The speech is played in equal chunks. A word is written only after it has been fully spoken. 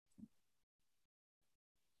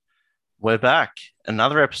We're back.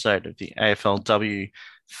 Another episode of the AFLW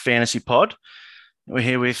Fantasy Pod. We're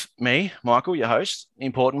here with me, Michael, your host, the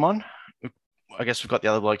important one. I guess we've got the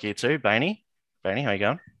other bloke here too, Bainey. Bainey, how you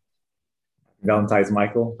going? Valentine's,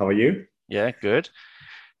 Michael. How are you? Yeah, good.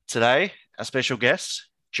 Today, a special guest,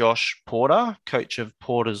 Josh Porter, coach of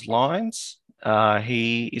Porter's Lines.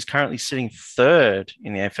 He is currently sitting third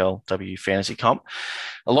in the AFLW Fantasy Comp.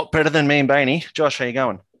 A lot better than me and Bainey. Josh, how you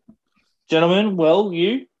going? Gentlemen, well,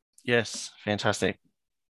 you? Yes, fantastic.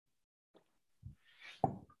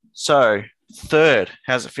 So, third,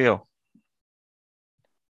 how's it feel?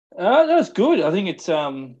 That's good. I think it's I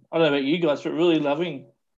don't know about you guys, but really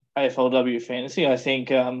loving AFLW fantasy. I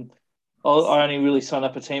think I only really signed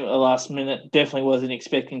up a team at the last minute. Definitely wasn't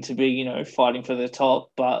expecting to be, fighting for the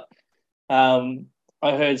top. But I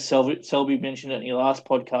heard Selby mention it in your last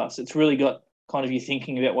podcast. It's really got kind of you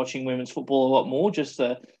thinking about watching women's football a lot more, just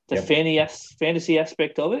the fantasy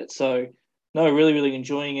aspect of it. So, no, really, really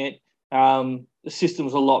enjoying it. The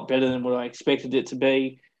system's a lot better than what I expected it to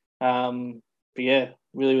be. But yeah,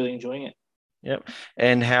 really, really enjoying it. Yep.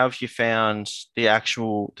 And how have you found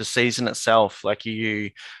the season itself? Like,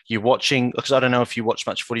 you watching? Because I don't know if you watch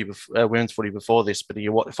much women's footy before this, but are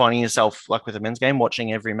you finding yourself like with the men's game,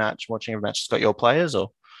 watching every match that's got your players,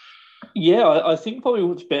 or? Yeah, I think probably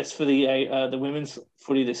what's best for the women's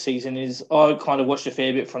footy this season is I kind of watched a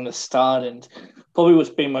fair bit from the start, and probably what's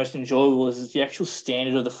been most enjoyable is the actual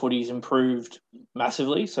standard of the footy's improved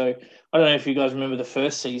massively. So I don't know if you guys remember the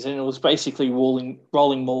first season; it was basically rolling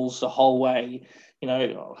mauls the whole way.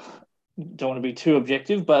 Don't want to be too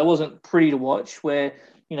objective, but it wasn't pretty to watch. Where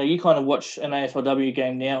you kind of watch an AFLW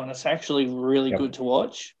game now, and it's actually really good to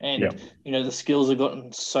watch. And the skills have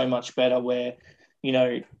gotten so much better. Where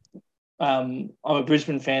I'm a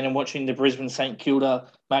Brisbane fan, and watching the Brisbane St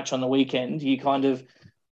Kilda match on the weekend, I kind of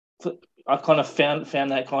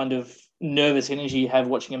found that kind of nervous energy you have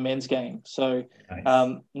watching a men's game. So,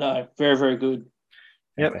 Nice. No, very, very good.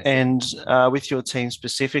 Yep. And with your team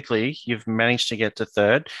specifically, you've managed to get to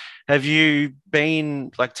third. Have you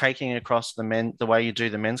been like taking across the way you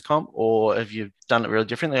do the men's comp, or have you done it really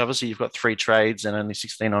differently? Obviously, you've got 3 trades and only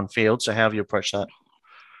 16 on field. So how have you approached that?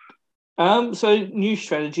 So new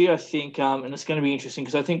strategy, I think, and it's going to be interesting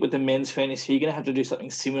because I think with the men's fantasy, you're going to have to do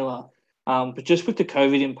something similar. But just with the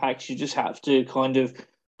COVID impacts, you just have to kind of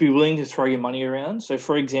be willing to throw your money around. So,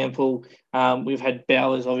 for example, we've had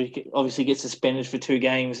Bowers obviously get suspended for 2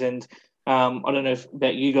 games, and I don't know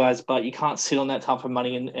about you guys, but you can't sit on that type of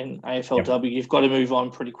money in AFLW. You've got to move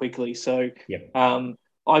on pretty quickly. So,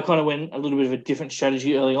 I kind of went a little bit of a different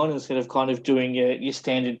strategy early on instead of kind of doing your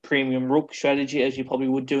standard premium rook strategy as you probably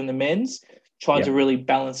would do in the men's. Tried to really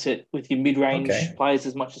balance it with your mid-range players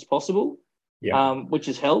as much as possible, which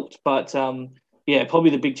has helped. But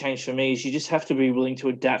probably the big change for me is you just have to be willing to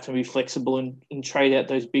adapt and be flexible and trade out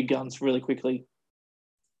those big guns really quickly.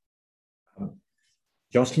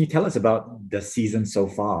 Josh, can you tell us about the season so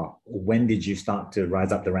far? When did you start to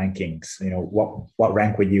rise up the rankings? What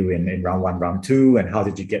rank were you in round 1, round 2, and how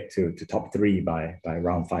did you get to top 3 by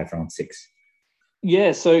round 5, round 6?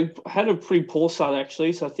 Yeah, so I had a pretty poor start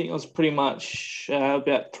actually. So I think I was pretty much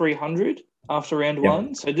about 300 after round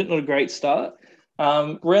 1. So I didn't have a great start.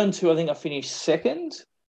 Round 2, I think I finished second.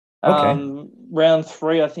 Round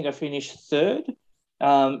 3, I think I finished third.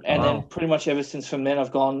 Then pretty much ever since from then,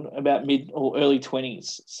 I've gone about mid or early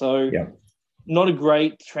 20s. So not a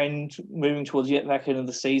great trend moving towards yet back end of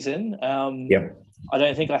the season. I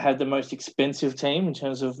don't think I had the most expensive team in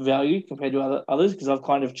terms of value compared to others because I've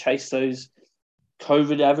kind of chased those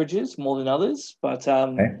COVID averages more than others. But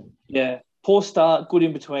poor start, good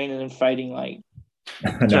in between, and then fading late.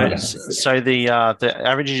 So the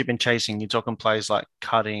averages you've been chasing, you're talking plays like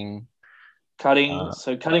Cutting.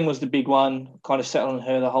 So Cutting was the big one. Kind of sat on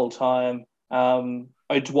her the whole time.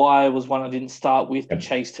 O'Dwyer was one I didn't start with, but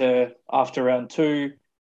chased her after round 2.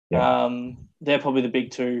 They're probably the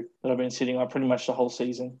big 2 that I've been sitting on pretty much the whole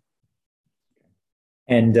season.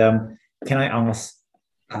 And can I ask,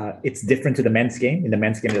 it's different to the men's game. In the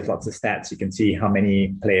men's game, there's lots of stats. You can see how many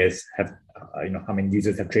players have, how many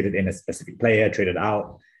users have traded in a specific player, traded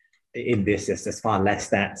out. In this, there's far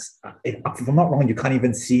less stats. If I'm not wrong, you can't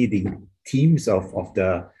even see the teams of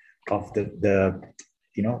the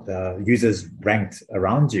users ranked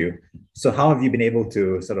around you. So how have you been able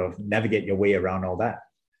to sort of navigate your way around all that?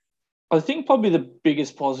 I think probably the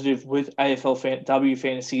biggest positive with AFLW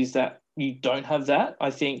fantasy is that you don't have that. I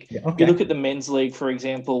think you look at the men's league, for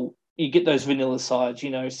example, you get those vanilla sides.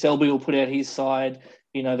 Selby will put out his side,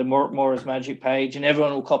 the Mora's Magic page, and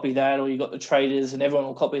everyone will copy that, or you got the traders and everyone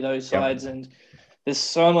will copy those sides. And there's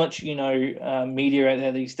so much, media out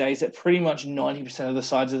there these days that pretty much 90% of the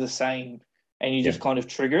sides are the same, and you just kind of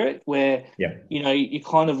trigger it where, you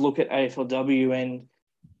kind of look at AFLW and,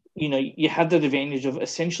 you have that advantage of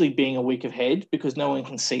essentially being a week ahead because no one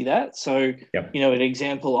can see that. So, an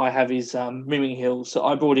example I have is Miming Hill. So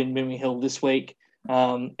I brought in Miming Hill this week,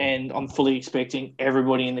 and I'm fully expecting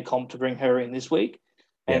everybody in the comp to bring her in this week.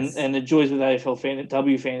 And the joys with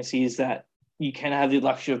AFLW fantasy is that you can have the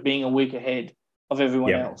luxury of being a week ahead of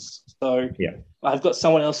everyone else. So I've got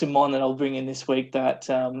someone else in mind that I'll bring in this week that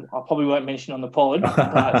I probably won't mention on the pod,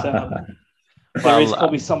 but there is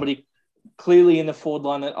probably somebody clearly in the forward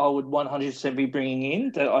line that I would 100% be bringing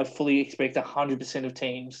in that I fully expect 100% of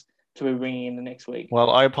teams to be bringing in the next week. Well,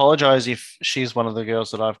 I apologize if she's one of the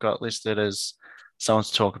girls that I've got listed as someone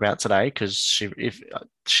to talk about today, because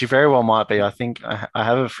she very well might be. I think I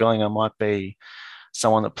have a feeling I might be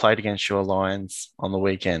someone that played against your Lions on the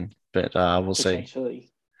weekend, but we'll see.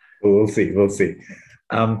 We'll see.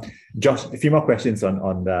 Josh, a few more questions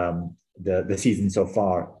on the season so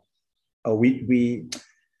far. To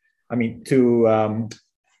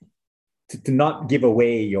not give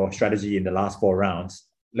away your strategy in the last 4 rounds,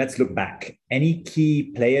 let's look back. Any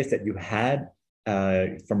key players that you had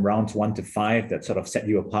from rounds 1 to 5 that sort of set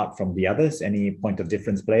you apart from the others? Any point of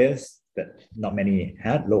difference players that not many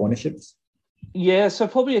had, low ownerships? Yeah, so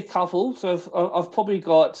probably a couple. So I've probably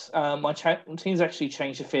got my team's actually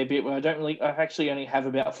changed a fair bit. Where I actually only have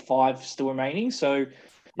about 5 still remaining. So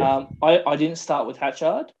I didn't start with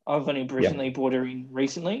Hatchard. I've only recently brought her in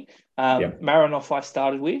recently. Marinoff I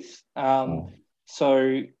started with.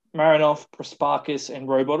 So Marinoff, Prosparkus, and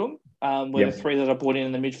Rowbottom were the 3 that I brought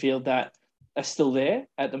in the midfield that are still there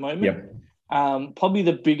at the moment. Probably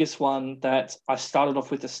the biggest one that I started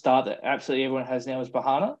off with the start that absolutely everyone has now is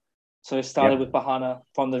Bahana. So I started with Bahana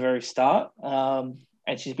from the very start, and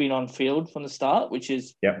she's been on field from the start, which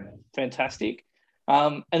is fantastic.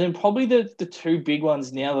 And then probably the 2 big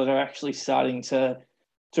ones now that are actually starting to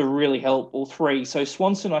really help, all 3. So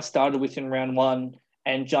Swanson I started with in round 1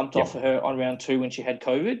 and jumped off of her on round 2 when she had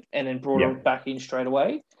COVID, and then brought her back in straight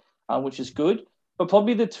away, which is good. But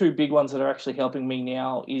probably the 2 big ones that are actually helping me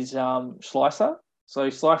now is Slicer. So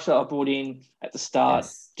Slicer I brought in at the start,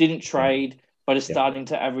 didn't trade, but is starting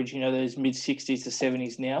to average, those mid-60s to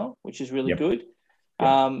 70s now, which is really good.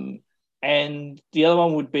 And the other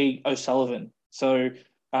one would be O'Sullivan. So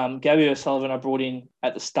Gabby O'Sullivan I brought in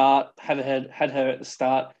at the start, had her at the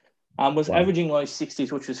start, was averaging low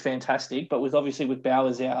 60s, which was fantastic. But with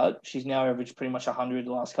Bowers out, she's now averaged pretty much 100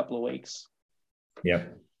 the last couple of weeks.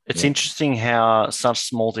 It's interesting how such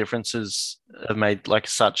small differences have made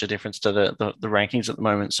such a difference to the rankings at the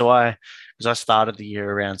moment. So because I started the year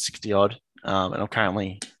around 60 odd, and I'm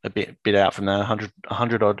currently a bit out from that,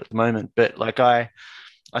 100 odd at the moment. But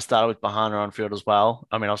I started with Bahana on field as well.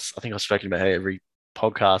 I mean, I think I've spoken about her every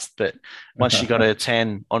podcast, but once she got a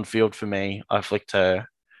 10 on field for me, I flicked her,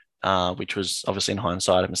 which was obviously in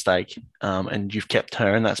hindsight a mistake. And you've kept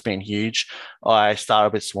her, and that's been huge. I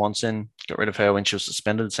started with Swanson, got rid of her when she was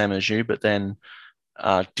suspended, same as you, but then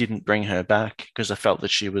didn't bring her back because I felt that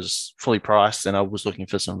she was fully priced and I was looking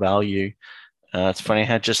for some value. It's funny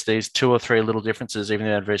how just these 2 or 3 little differences, even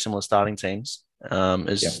though they had very similar starting teams,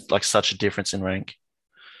 is such a difference in rank.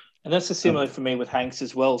 And that's similar for me with Hanks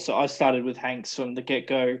as well. So I started with Hanks from the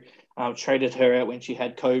get-go, traded her out when she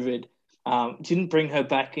had COVID. Didn't bring her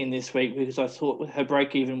back in this week because I thought her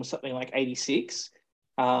break-even was something like 86.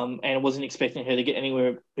 And I wasn't expecting her to get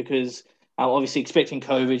anywhere because obviously expecting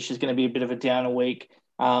COVID, she's going to be a bit of a downer week,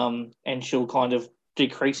 and she'll kind of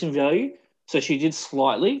decrease in value. So she did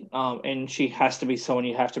slightly, and she has to be someone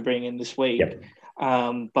you have to bring in this week.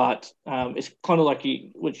 But it's kind of like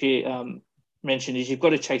what you mentioned is you've got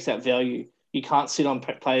to chase that value. You can't sit on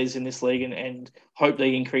players in this league and hope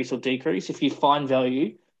they increase or decrease. If you find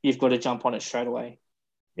value, you've got to jump on it straight away.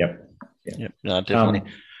 No, definitely.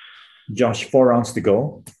 Josh, 4 rounds to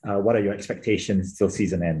go. What are your expectations till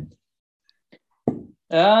season end?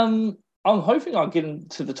 I'm hoping I'll get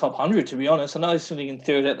into the top 100, to be honest. I know it's sitting in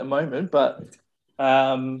third at the moment, but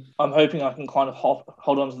I'm hoping I can kind of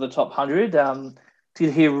hold on to the top 100.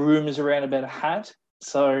 Did hear rumours around about a hat,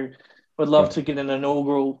 so would love to get an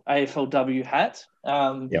inaugural AFLW hat.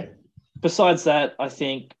 Besides that, I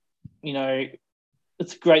think,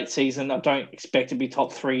 it's a great season. I don't expect to be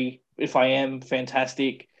top 3. If I am,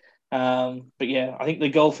 fantastic. But yeah, I think the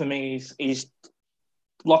goal for me is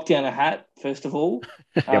lock down a hat, first of all.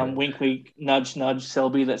 Wink, wink, nudge, nudge,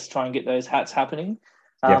 Selby. Let's try and get those hats happening.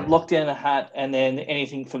 Lock down a hat, and then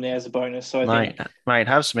anything from there is a bonus. So mate,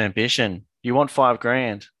 have some ambition. You want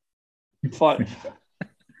 $5,000.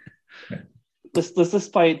 Let's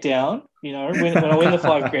play it down. When I win the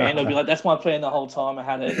 $5,000, I'll be like, that's my plan the whole time I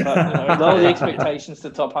had it. But lower the expectations to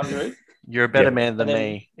top 100. You're a better Yeah. man than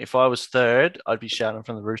me. If I was third, I'd be shouting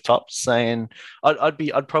from the rooftops saying,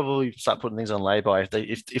 I'd probably start putting things on lay-by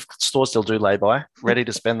if stores still do lay-by, ready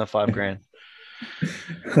to spend the $5,000.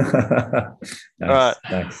 All right,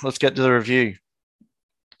 Nice. let's get to the review.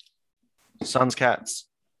 Suns Cats.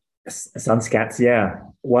 Suns Cats, yeah.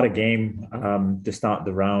 What a game to start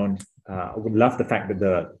the round. I would love the fact that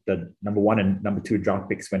the number one and number two draft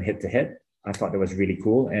picks went head to head. I thought that was really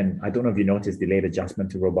cool. And I don't know if you noticed the late adjustment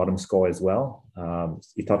to Rowbottom's score as well.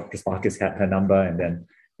 You thought Prasparkas had her number, and then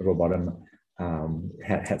Rowbottom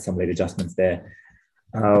had some late adjustments there.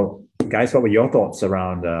 Guys, what were your thoughts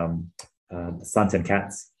around the Suns and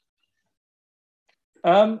Cats?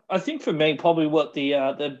 I think for me, probably what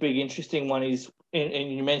the big interesting one is,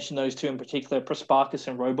 and you mentioned those two in particular, Prasparkas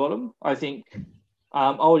and Rowbottom. I think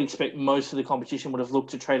I would expect most of the competition would have looked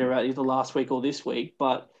to trade her out either last week or this week,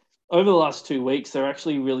 but over the last 2 weeks, they're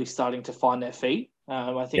actually really starting to find their feet.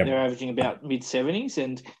 I think they're averaging about mid-70s,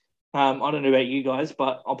 and I don't know about you guys,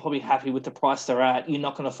 but I'm probably happy with the price they're at. You're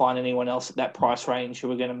not going to find anyone else at that price range who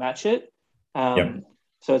are going to match it. So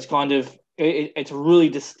it's kind of it's a really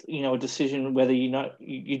a decision whether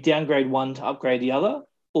you downgrade one to upgrade the other,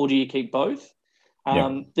 or do you keep both?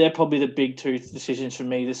 They're probably the big two decisions for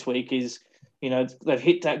me this week. Is they've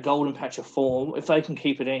hit that golden patch of form. If they can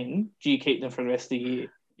keep it in, do you keep them for the rest of the year?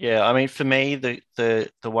 Yeah, I mean, for me, the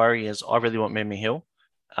worry is I really want Mimi Hill,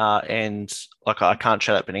 and like I can't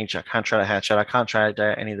trade at Benicia, I can't trade at Hatchet, I can't trade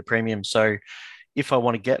at any of the premiums. So if I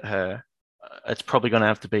want to get her, it's probably going to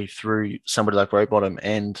have to be through somebody like Rowbottom.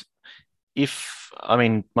 And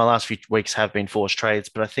my last few weeks have been forced trades,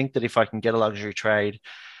 but I think that if I can get a luxury trade,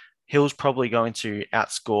 Hill's probably going to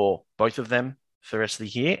outscore both of them for the rest of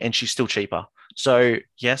the year, and she's still cheaper. So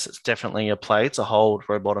yes, it's definitely a play. It's a hold,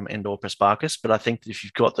 Rowbottom and/or Prasparkas. But I think that if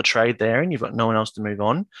you've got the trade there and you've got no one else to move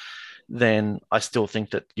on, then I still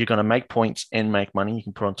think that you're going to make points and make money you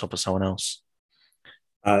can put on top of someone else.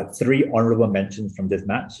 3 honorable mentions from this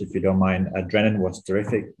match, if you don't mind. Drennan was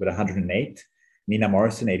terrific with 108. Nina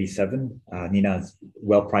Morrison, 87. Nina's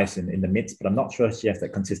well priced in the mids, but I'm not sure she has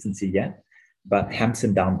that consistency yet. But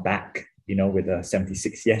Hampson down back, with a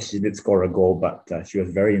 76. Yes, she did score a goal, but she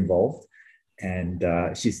was very involved. And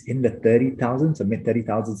she's in the 30,000s, so mid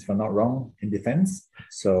 30,000s, if I'm not wrong, in defense.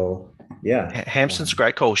 So, yeah. Hampson's a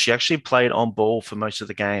great call. She actually played on ball for most of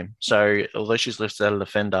the game. So, although she's listed as a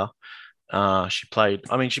defender, she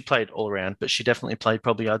played all around, but she definitely played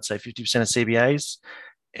probably, I'd say, 50% of CBAs.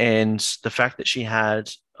 And the fact that she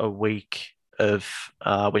had a week of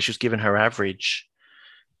where she was given her average,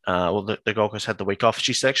 the Gold Coast had the week off,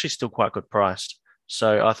 she's actually still quite good priced.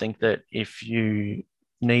 So, I think that if you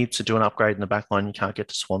need to do an upgrade in the back line, you can't get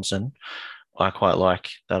to Swanson, I quite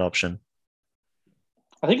like that option.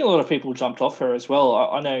 I think a lot of people jumped off her as well.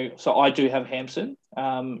 I know, so I do have Hampson,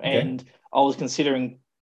 and I was considering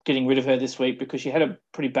getting rid of her this week because she had a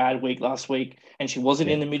pretty bad week last week and she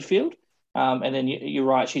wasn't in the midfield. And then you're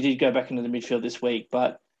right, she did go back into the midfield this week,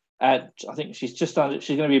 but I think she's going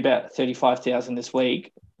to be about 35,000 this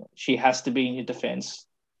week. She has to be in your defense.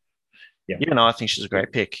 Yeah, no, I think she's a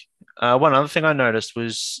great pick. One other thing I noticed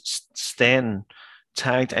was Stanton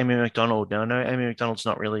tagged Amy McDonald. Now, I know Amy McDonald's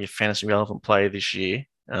not really a fantasy relevant player this year,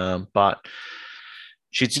 but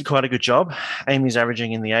she did quite a good job. Amy's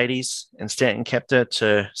averaging in the 80s, and Stanton kept her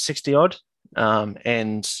to 60 odd.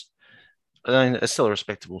 And I mean, it's still a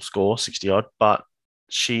respectable score, 60 odd, but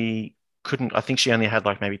I think she only had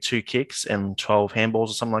like maybe 2 kicks and 12 handballs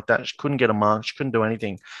or something like that. She couldn't get a mark. She couldn't do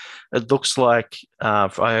anything. It looks like I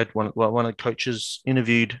heard one of the coaches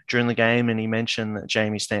interviewed during the game, and he mentioned that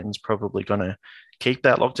Jamie Stanton's probably going to keep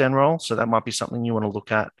that lockdown role. So that might be something you want to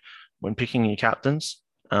look at when picking your captains.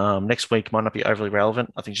 Next week might not be overly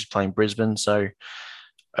relevant. I think she's playing Brisbane. So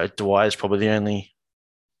Dwyer is probably the only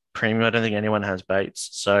premium. I don't think anyone has Bates.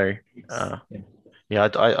 So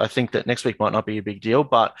I think that next week might not be a big deal,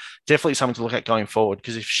 but definitely something to look at going forward.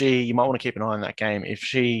 Because you might want to keep an eye on that game. If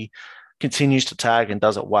she continues to tag and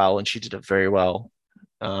does it well, and she did it very well,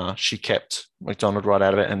 she kept McDonald right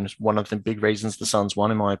out of it. And one of the big reasons the Suns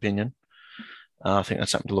won, in my opinion. I think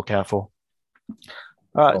that's something to look out for.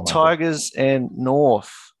 All right, Tigers and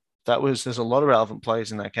North. There's a lot of relevant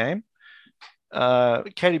players in that game.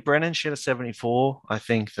 Katie Brennan, she had a 74. I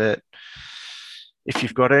think that if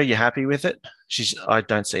you've got her, you're happy with it. I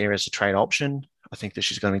don't see her as a trade option. I think that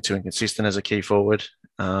she's going to be too inconsistent as a key forward.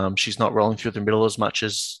 She's not rolling through the middle as much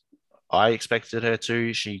as I expected her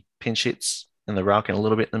to. She pinch hits in the ruck and a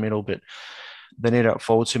little bit in the middle, but they need her up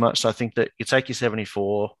forward too much. So I think that you take your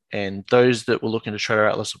 74, and those that were looking to trade her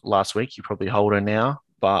out last week, you probably hold her now.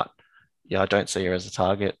 But yeah, I don't see her as a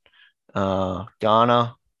target.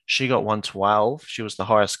 Garner, she got 112. She was the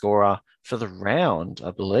highest scorer for the round,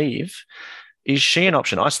 I believe. Is she an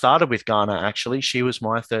option? I started with Garner actually. She was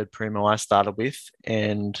my third primo I started with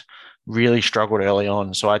and really struggled early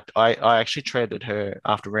on. So I actually traded her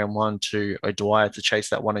after round one to O'Dwyer to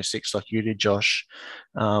chase that 106 like you did, Josh.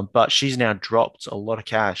 But she's now dropped a lot of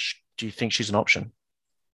cash. Do you think she's an option?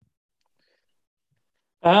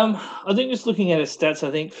 I think just looking at her stats,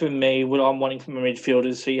 I think for me, what I'm wanting from a midfielder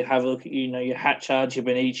is so you have a look at, your Hatchards, your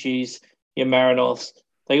Benicis, your Marinos.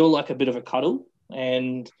 They all like a bit of a cuddle.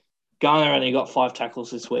 And Garner only got 5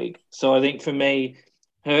 tackles this week. So I think for me,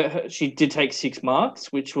 she did take 6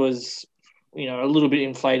 marks, which was, a little bit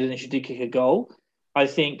inflated, and she did kick a goal. I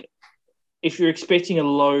think if you're expecting a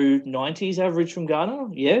low 90s average from Garner,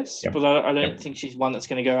 yes, Yep. but I don't Yep. think she's one that's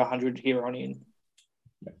going to go 100 here on in.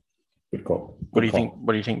 Good call. What do you think?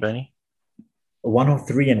 What do you think, Benny?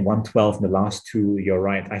 103 and 112 in the last two, you're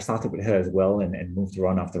right. I started with her as well and moved her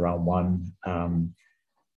on after round one.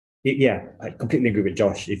 Yeah, I completely agree with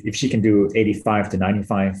Josh. If she can do 85 to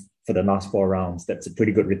 95 for the last 4 rounds, that's a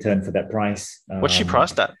pretty good return for that price. What's she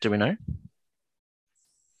priced at? Do we know?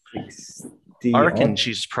 I reckon odd.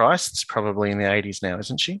 she's priced probably in the 80s now,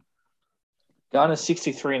 isn't she? Garner's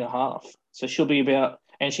 63 and a half. So she'll be about,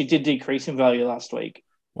 and she did decrease in value last week.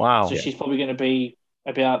 Wow. So she's probably going to be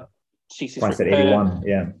about 63. Priced at 81,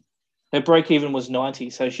 yeah. Her break even was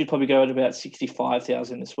 90, so she'd probably go at about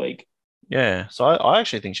 65,000 this week. Yeah, so I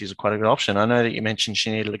actually think she's quite a good option. I know that you mentioned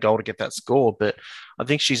she needed a goal to get that score, but I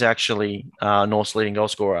think she's actually North's leading goal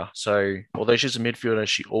scorer. So although she's a midfielder,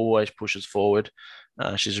 she always pushes forward.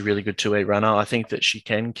 She's a really good two-way runner. I think that she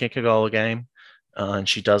can kick a goal a game, and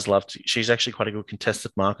she does love to. She's actually quite a good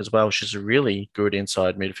contested mark as well. She's a really good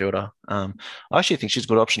inside midfielder. I actually think she's a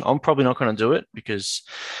good option. I'm probably not going to do it because,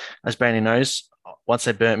 as Brandy knows, once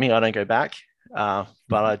they burnt me, I don't go back. But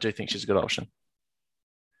I do think she's a good option.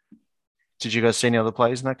 Did you guys see any other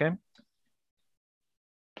players in that game?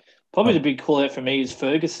 Probably the big call out for me is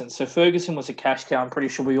Ferguson. So Ferguson was a cash cow. I'm pretty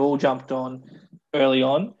sure we all jumped on early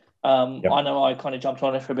on. Yep. I know I kind of jumped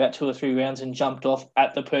on it for about 2 or 3 rounds and jumped off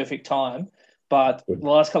at the perfect time. But the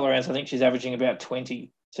last couple of rounds, I think she's averaging about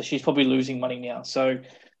 20. So she's probably losing money now. So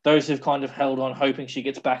those who've kind of held on, hoping she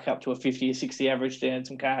gets back up to a 50 or 60 average to earn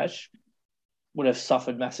some cash, would have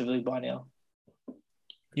suffered massively by now.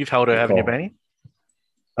 You've held her, haven't you, Benny?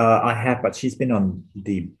 I have, but she's been on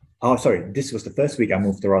the. Oh, sorry. This was the first week I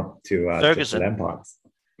moved her on to Ferguson. Lampard.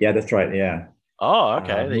 Yeah, that's right. Yeah. Oh,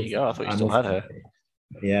 okay. There you go. I thought you still had her.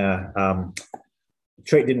 Yeah.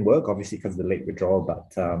 Trade didn't work, obviously, because of the late withdrawal,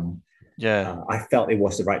 but I felt it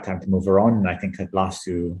was the right time to move her on, and I think her last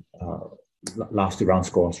two round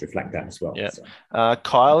scores reflect that as well. Yeah. So.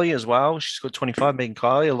 Kylie as well. She's got 25, being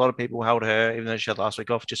Kylie. A lot of people held her, even though she had last week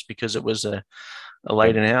off, just because it was a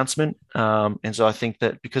late announcement. And so I think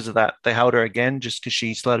that because of that, they held her again just because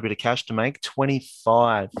she still had a bit of cash to make.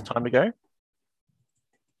 25, time to go?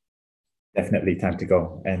 Definitely time to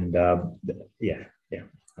go. And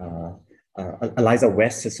Eliza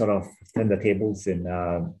West has sort of turned the tables in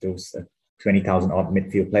those 20,000 odd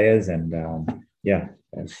midfield players. And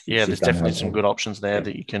there's definitely some good options there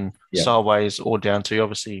that you can sideways or down to.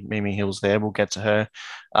 Obviously, Mimi Hill's there. We'll get to her.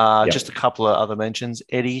 Just a couple of other mentions.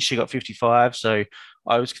 Eddie, she got 55. So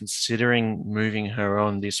I was considering moving her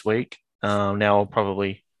on this week. Now I'll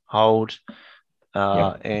probably hold.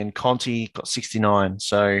 And Conti got 69.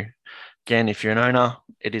 So again, if you're an owner,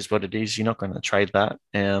 it is what it is. You're not going to trade that.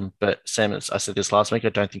 But Sam, I said this last week, I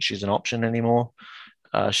don't think she's an option anymore.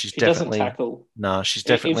 She definitely doesn't tackle. No, she's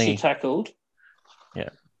definitely. If she tackled.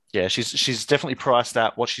 Yeah, she's definitely priced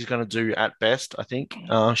at what she's going to do at best. I think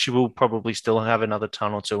she will probably still have another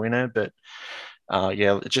ton or two in her, but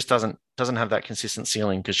it just doesn't have that consistent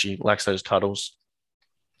ceiling because she lacks those titles.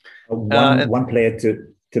 One player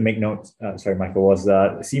to make note, sorry, Michael, was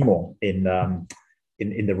Seymour in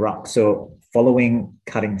the ruck. So following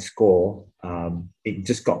cutting score, it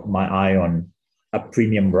just got my eye on a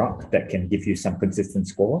premium ruck that can give you some consistent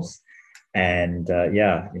scores. And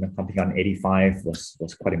pumping on 85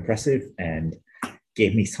 was quite impressive and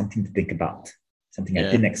gave me something to think about, something I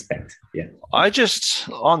didn't expect. Yeah. I just,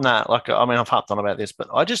 on that, I've harped on about this, but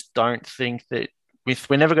I just don't think that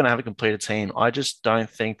we're never going to have a completed team. I just don't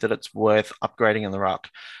think that it's worth upgrading in the ruck.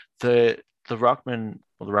 The ruckmen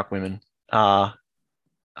or the ruckwomen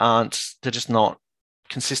they're just not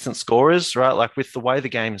consistent scorers, right? Like with the way the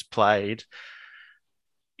game is played,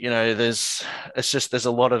 there's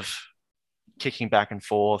a lot of kicking back and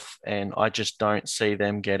forth, and I just don't see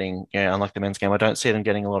them getting, unlike the men's game, I don't see them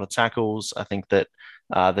getting a lot of tackles. I think that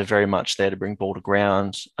They're very much there to bring ball to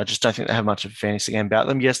ground. I just don't think they have much of a fantasy game about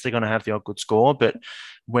them. Yes, they're going to have the odd good score, but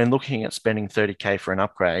when looking at spending 30K for an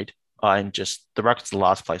upgrade, the Rockets the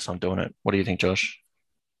last place I'm doing it. What do you think, Josh?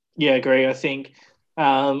 Yeah, I agree. I think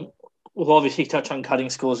we'll obviously touch on cutting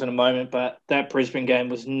scores in a moment, but that Brisbane game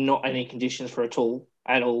was not any conditions for at all.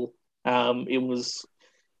 It was,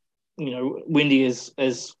 windy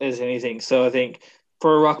as anything. So I think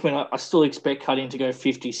for a ruckman, I still expect cutting to go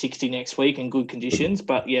 50, 60 next week in good conditions.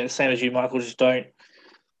 But yeah, same as you, Michael,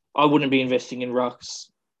 I wouldn't be investing in rucks.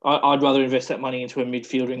 I'd rather invest that money into a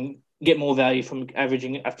midfielder and get more value from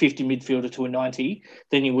averaging a 50 midfielder to a 90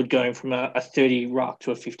 than you would going from a 30 ruck to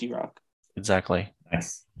a 50 ruck. Exactly.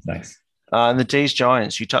 Nice. And the D's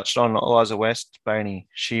Giants, you touched on Eliza West, Boney.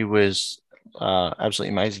 She was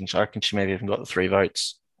absolutely amazing. So I reckon she maybe even got the 3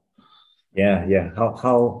 votes. Yeah.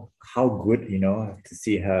 How good, to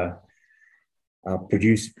see her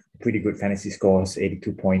produce pretty good fantasy scores,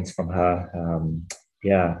 82 points from her.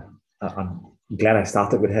 I'm glad I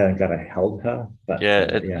started with her and glad I held her. But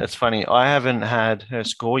It's funny. I haven't had her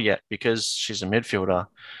score yet because she's a midfielder.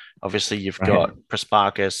 Obviously, you've got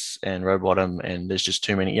Prasparkas and Rowbottom, and there's just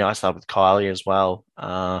too many. I started with Kylie as well.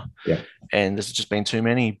 And there's just been too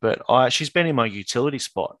many. But she's been in my utility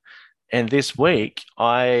spot. And this week,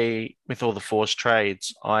 with all the forced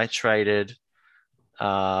trades, I traded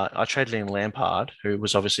in Lampard, who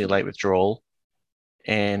was obviously a late withdrawal.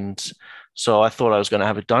 And so I thought I was going to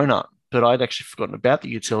have a donut, but I'd actually forgotten about the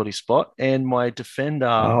utility spot. And my defender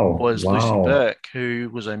was Lucy Burke, who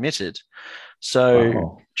was omitted.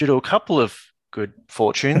 So due to a couple of good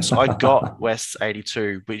fortunes, I got West's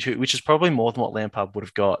 82, which is probably more than what Lampard would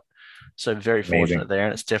have got. So very fortunate there,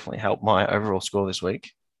 and it's definitely helped my overall score this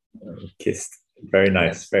week. Kissed. Very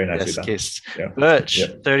nice. Very nicely done. Kissed. Yeah. Birch,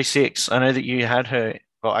 36. I know that you had her.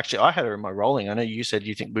 Well, actually, I had her in my rolling. I know you said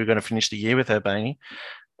you think we were going to finish the year with her, Bainey.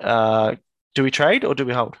 Do we trade or do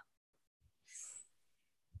we hold?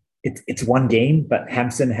 It's one game, but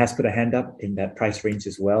Hampson has put a hand up in that price range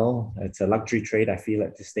as well. It's a luxury trade, I feel,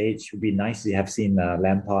 at this stage. It would be nice to have seen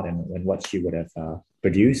Lampard and what she would have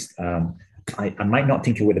produced. I might not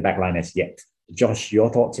tinker with the backline as yet. Josh,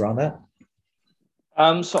 your thoughts around that?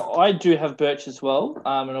 So I do have Birch as well,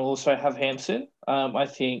 and I also have Hampson. I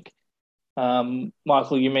think,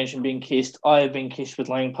 Michael, you mentioned being kissed. I have been kissed with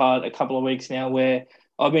Lampard a couple of weeks now, where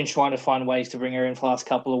I've been trying to find ways to bring her in for the last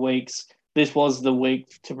couple of weeks. This was the week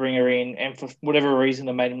to bring her in, and for whatever reason,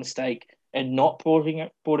 I made a mistake and not brought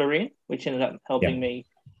her in, which ended up helping me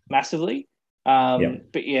massively.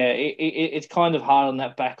 But yeah, it's kind of hard on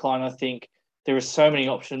that back line. I think there are so many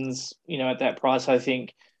options, at that price. I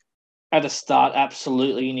think at the start,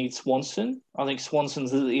 absolutely you need Swanson. I think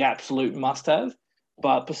Swanson's the absolute must-have.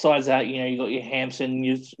 But besides that, you got your Hampson,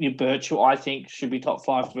 your Birch, who I think should be top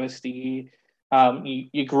 5 for the rest of the year.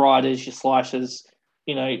 Your Grinders, your Slicers.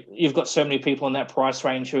 You've got so many people in that price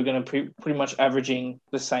range who are going to pretty much averaging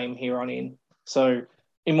the same here on in. So,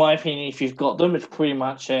 in my opinion, if you've got them, it's pretty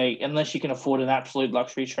much unless you can afford an absolute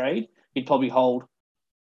luxury trade, you'd probably hold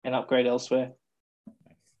and upgrade elsewhere.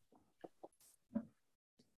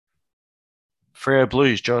 Freo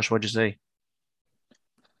Blues, Josh, what'd you see?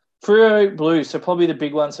 Freo Blues, so probably the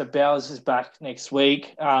big one. So Bowers is back next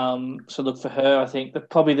week. So look for her. I think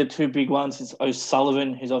probably the 2 big ones is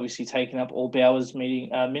O'Sullivan, who's obviously taken up all Bowers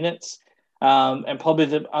minutes. And probably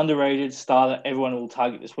the underrated star that everyone will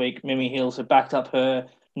target this week, Mimi Hills, have backed up her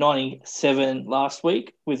 97 last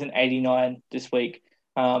week with an 89 this week.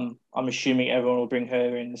 I'm assuming everyone will bring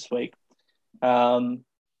her in this week.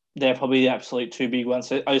 They're probably the absolute 2 big ones.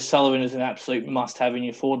 So O'Sullivan is an absolute must-have in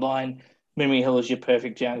your forward line. Mimi Hill is your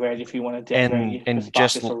perfect downgrade if you want to downgrade. And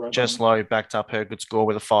Jess Lowe backed up her good score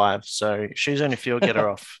with a 5. So she's only field get her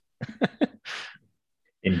off.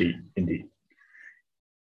 Indeed.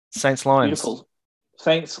 Saints Lions. Beautiful.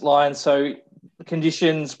 Saints Lions. So the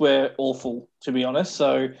conditions were awful, to be honest.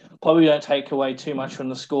 So probably don't take away too much from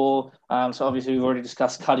the score. So obviously we've already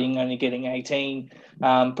discussed cutting, only getting 18.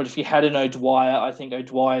 But if you had an O'Dwyer, I think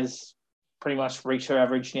O'Dwyer's pretty much reached her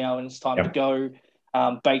average now and it's time to go.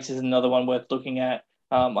 Bates is another one worth looking at.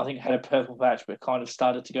 I think it had a purple patch, but kind of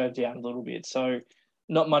started to go down a little bit. So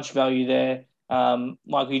not much value there.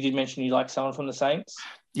 Michael, you did mention you like someone from the Saints.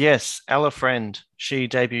 Yes, Ella Friend. She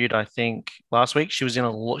debuted, I think, last week. She was in a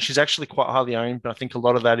lot. She's actually quite highly owned, but I think a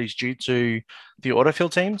lot of that is due to the autofill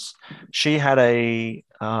teams. She had I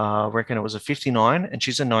reckon it was a 59, and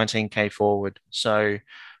she's a 19K forward. So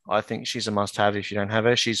I think she's a must-have if you don't have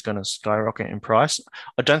her. She's going to skyrocket in price.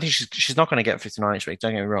 I don't think she's not going to get 59 each week.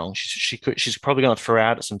 Don't get me wrong. She's probably going to throw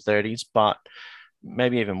out at some 30s, but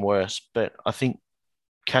maybe even worse. But I think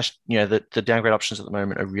cash, the downgrade options at the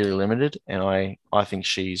moment are really limited, and I think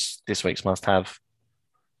she's this week's must-have.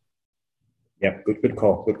 Yeah, good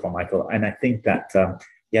call, Michael. And I think that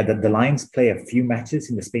the Lions play a few matches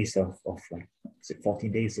in the space of like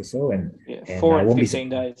 14 days or so, and 4 and 15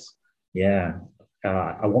 days. Yeah,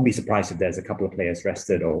 I won't be surprised if there's a couple of players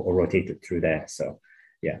rested or rotated through there. So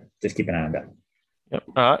yeah, just keep an eye on that. Yep.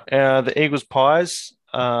 All right. The Eagles Pies.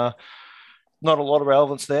 Not a lot of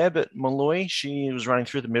relevance there, but Malloy, she was running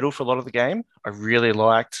through the middle for a lot of the game. I really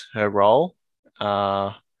liked her role.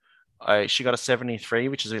 She got a 73,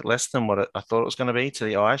 which is a bit less than what I thought it was going to be to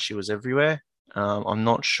the eye. She was everywhere. I'm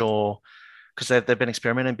not sure because they've been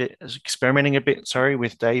experimenting a bit,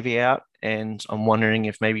 with Davey out, and I'm wondering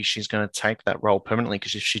if maybe she's going to take that role permanently.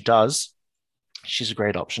 Because if she does, she's a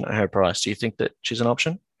great option at her price. Do you think that she's an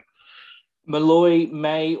option? Malloy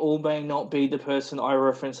may or may not be the person I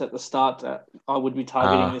referenced at the start that I would be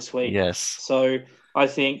targeting this week. Yes. So I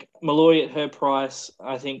think Malloy at her price,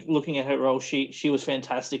 I think looking at her role, she was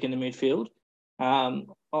fantastic in the midfield.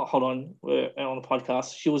 Hold on, we're on a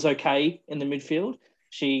podcast. She was okay in the midfield.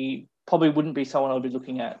 She probably wouldn't be someone I'd be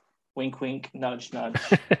looking at. Wink, wink, nudge, nudge.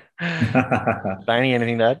 Bainey,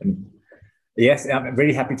 anything to add? Yes, I'm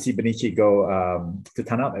very happy to see Benici go to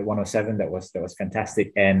turn up at 107. That was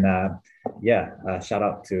fantastic. And shout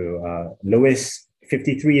out to Lewis.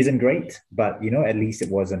 53 isn't great, but at least it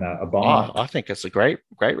wasn't a bomb. I think it's a great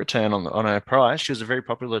return on her price. She was a very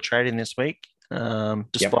popular trade in this week,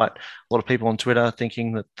 despite a lot of people on Twitter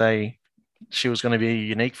thinking that she was going to be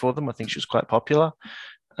unique for them. I think she was quite popular.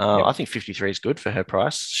 I think 53 is good for her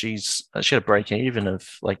price. She had a break even of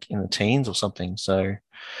like in the teens or something, so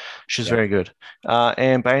she's very good.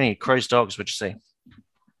 And Bainey, Crows Dogs, what'd you see?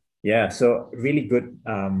 Yeah, so really good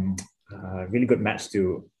match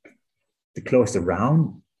to close the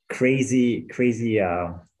round. Crazy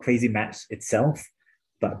match itself.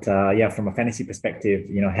 But from a fantasy perspective,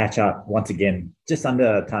 Hatchard once again just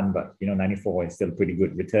under a ton, but 94 is still a pretty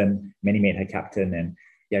good return. Many made her captain, and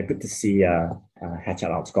good to see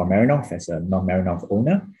Hatchard outscore Marinoff as a non-Marinoff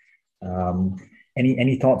owner.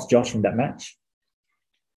 Any thoughts, Josh, from that match?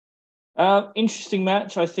 Interesting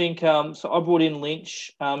match, I think. So I brought in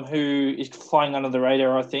Lynch, who is flying under the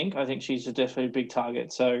radar. I think she's definitely a big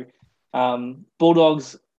target. So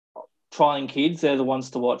Bulldogs, trying kids, they're the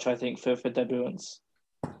ones to watch, I think, for debutants.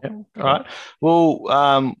 Yeah. All right.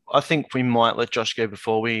 Well, I think we might let Josh go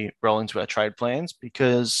before we roll into our trade plans,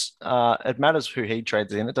 because it matters who he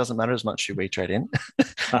trades in. It doesn't matter as much who we trade in.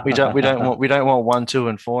 we don't want 1, 2,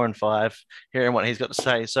 and 4 and 5 hearing what he's got to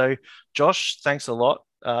say. So, Josh, thanks a lot.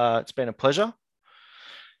 It's been a pleasure.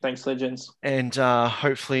 Thanks, legends. And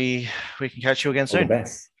hopefully we can catch you again soon. All the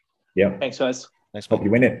best. Yeah. Thanks, guys. Thanks, mate. Hope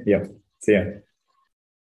you win it. Yeah. See ya.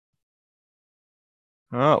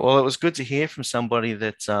 All right. Well, it was good to hear from somebody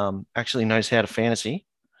that actually knows how to fantasy.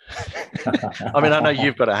 I mean, I know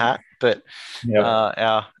you've got a hat, but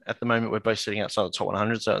at the moment we're both sitting outside the top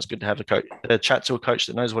 100, so it's good to have a chat to a coach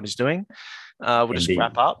that knows what he's doing. We'll Indeed. Just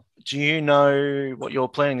wrap up. Do you know what you're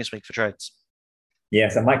planning this week for trades?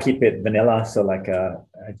 Yes, I might keep it vanilla. So, like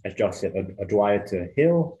as Josh said, a Dwyer to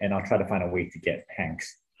Hill, and I'll try to find a way to get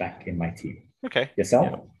Hanks back in my team. Okay.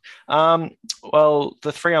 Yourself? Yeah. Well,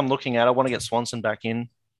 the 3 I'm looking at, I want to get Swanson back in.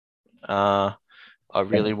 I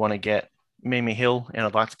really want to get Mimi Hill, and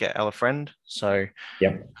I'd like to get Ella Friend. So,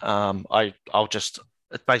 I'll just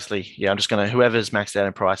basically, I'm just going to, whoever's maxed out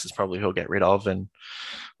in price is probably who I'll get rid of, and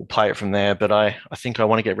we'll play it from there. But I think I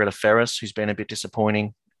want to get rid of Ferris, who's been a bit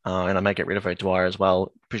disappointing. And I may get rid of O'Dwyer as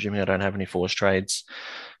well, presuming I don't have any forced trades.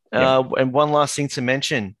 And one last thing to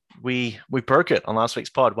mention, we broke it on last week's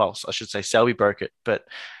pod. Well, I should say Selby broke it, but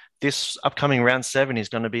this upcoming round 7 is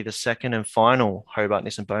going to be the second and final Hobart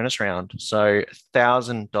Nissan bonus round. So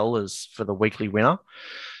 $1,000 for the weekly winner.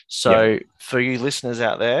 So for you listeners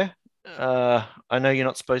out there, I know you're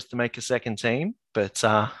not supposed to make a second team, but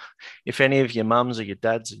if any of your mums or your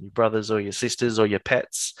dads or your brothers or your sisters or your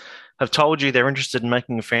pets have told you they're interested in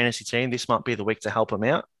making a fantasy team, this might be the week to help them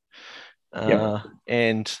out.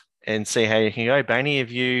 And see how you can go. Bainey,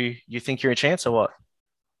 if you think you're a chance or what?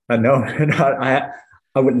 No,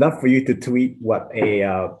 I would love for you to tweet what a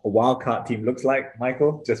wildcard team looks like,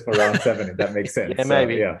 Michael, just for round 7, if that makes sense. Yeah,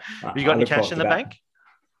 maybe. So, have you got any cash in the bank?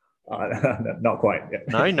 Not quite.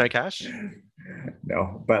 Yeah. No cash.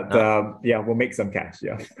 No, but we'll make some cash.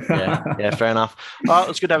 Yeah. yeah, fair enough. All right,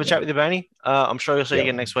 it's good to have a chat with you, Bainey. I'm sure you'll see you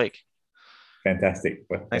again next week. Fantastic.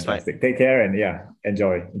 Thanks, fantastic. Mate. Take care and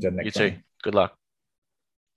enjoy the next You too. time. Good luck.